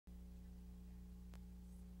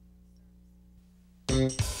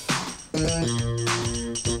Never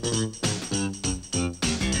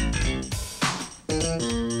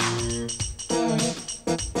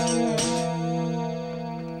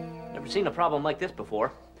seen a problem like this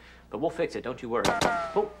before, but we'll fix it, don't you worry.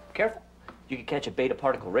 Oh, careful. You could catch a beta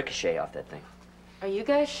particle ricochet off that thing. Are you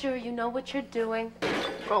guys sure you know what you're doing?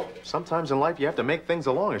 Well, sometimes in life you have to make things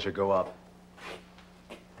along as you go up.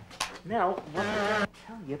 Now, what did I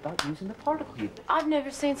tell you about using the particle unit? I've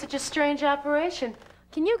never seen such a strange operation.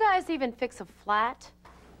 Can you guys even fix a flat?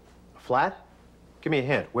 A flat? Give me a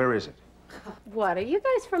hint. Where is it? What, are you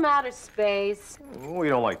guys from outer space? We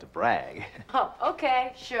don't like to brag. Oh,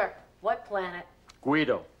 okay, sure. What planet?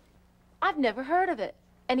 Guido. I've never heard of it.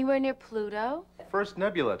 Anywhere near Pluto? First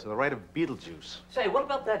nebula to the right of Betelgeuse. Say, what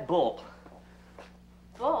about that bull?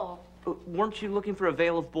 Bull? Weren't you looking for a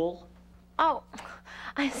veil of bull? Oh,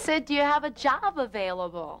 I said, do you have a job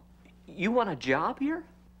available? You want a job here?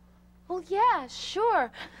 Well, yeah,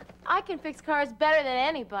 sure. I can fix cars better than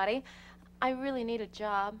anybody. I really need a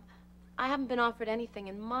job. I haven't been offered anything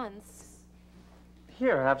in months.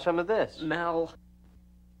 Here, have some of this. Mel.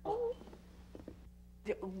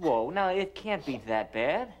 Whoa, now it can't be that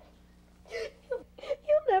bad.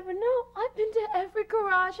 You'll never know. I've been to every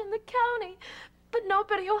garage in the county, but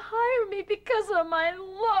nobody will hire me because of my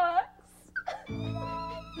looks.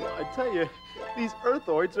 I tell you, these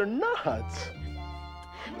earthoids are nuts.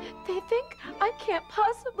 They think I can't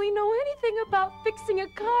possibly know anything about fixing a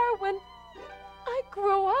car when I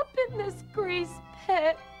grew up in this grease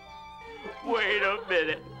pit. Wait a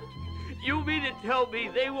minute. You mean to tell me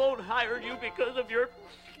they won't hire you because of your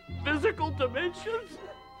physical dimensions?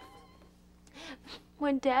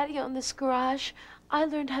 When Daddy owned this garage, I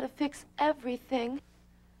learned how to fix everything.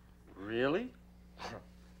 Really?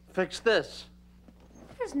 Fix this.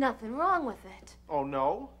 There's nothing wrong with it. Oh,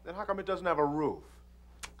 no? Then how come it doesn't have a roof?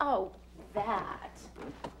 Oh, that.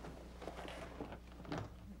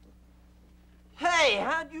 Hey,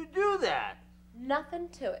 how'd you do that? Nothing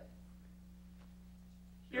to it.